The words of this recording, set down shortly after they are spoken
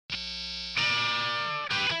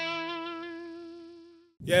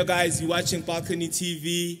Yeah, guys, you're watching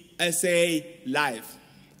BalconyTV SA live.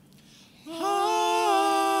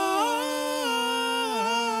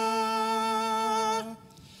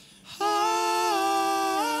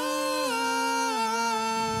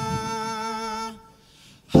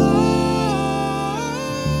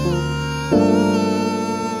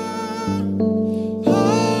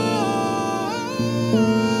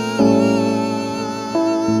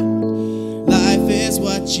 Life is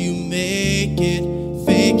what you make it.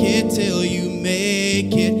 Fake it till you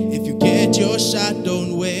make it. If you get your shot,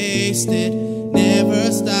 don't waste it.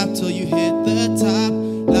 Never stop till you hit the top.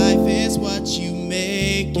 Life is what you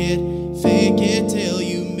make it. Fake it till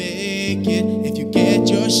you make it. If you get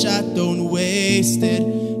your shot, don't waste it.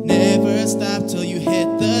 Never stop till you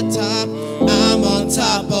hit the top. I'm on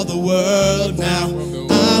top of the world now.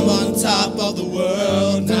 I'm on top of the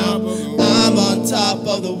world now. I'm on top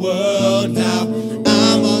of the world now.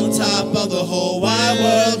 I'm on top of the whole wide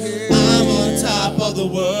world. I'm on top of the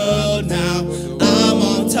world now. I'm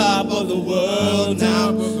on top of the world now.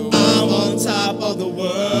 I'm on top of the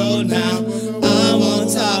world now. I'm on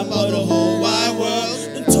top of the whole wide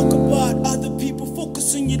world. Don't talk about other people,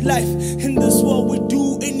 focus on your life. In this world we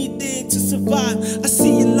do anything to survive. I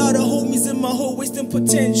see a lot of homies in my hole wasting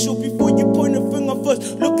potential. Before you point a finger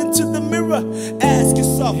first, look into the mirror. Ask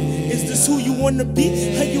yourself, is this who you wanna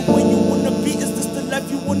be? How you when you wanna be? Is this the life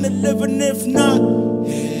you wanna live? And if not,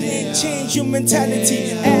 then change your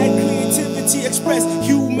mentality. Add creativity, express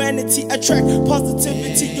humanity, attract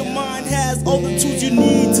positivity. Your mind has all the tools you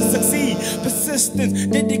need to succeed. Persistence,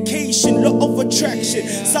 dedication, law of attraction.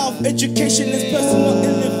 Self-education is personal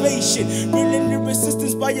innovation. Building lyricist,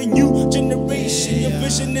 inspire a new generation. Your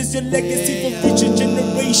vision is your legacy for future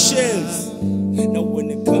generations. Now when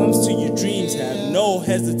it comes to your dreams, have no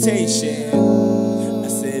hesitation. I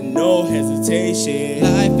said no hesitation.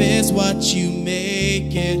 Life is what you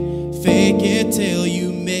make it. Fake it till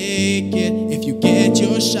you make it. If you get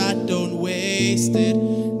your shot, don't waste it.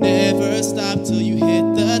 Never stop till you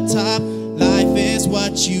hit the top. Life is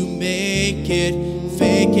what you make it.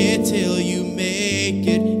 Fake it till you make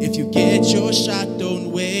it. If you get your shot,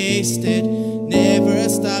 don't waste it. Never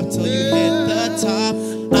stop till you hit the top.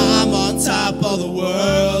 I'm on top of the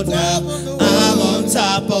world now. I'm on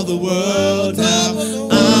top of the world now.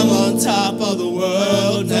 I'm on top of the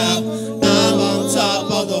world now. I'm on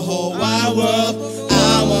top of the whole wide world.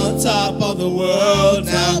 I'm on top of the world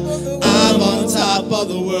now. I'm on top of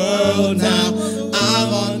the world now.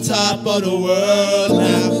 I'm on top of the world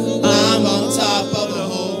now. I'm on top of the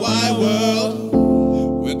whole wide world.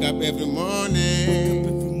 Wake up every morning,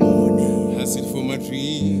 hustle for my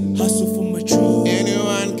dream. Hustle for my dream.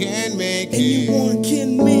 Anyone can make it. Anyone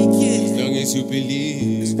can make it. As long as you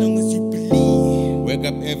believe. As long as you believe. Wake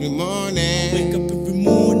up every morning. Wake up every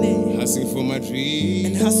morning. Hustle for my dream.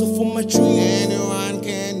 And hustle for my dream. Anyone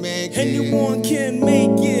can make it. Anyone can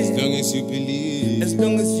make it. As long as you believe. As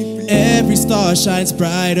long as you believe. Every star shines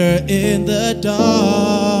brighter in the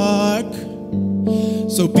dark.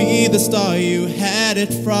 So be the star you had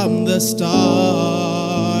it from the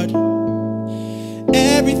start.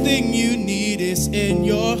 Everything you need is in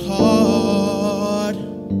your heart.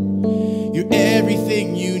 You're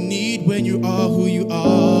everything you need when you are who you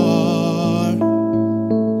are.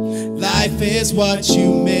 Life is what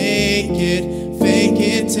you make it. Fake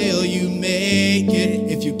it till you make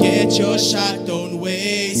it. If you get your shot, don't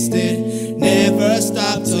waste it. Never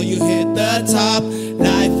stop till you hit the top.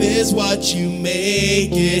 Life is what you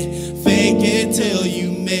make it. Fake it till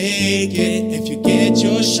you make it. If you get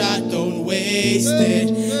your shot, don't waste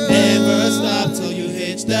it. Never stop till you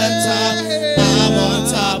hit the top. I'm on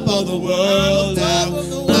top of the world now.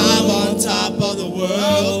 I'm on top of the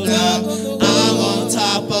world now. I'm on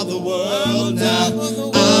top of the world now.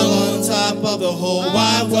 I'm on top of the whole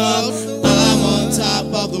wide world. I'm on top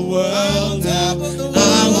of the world.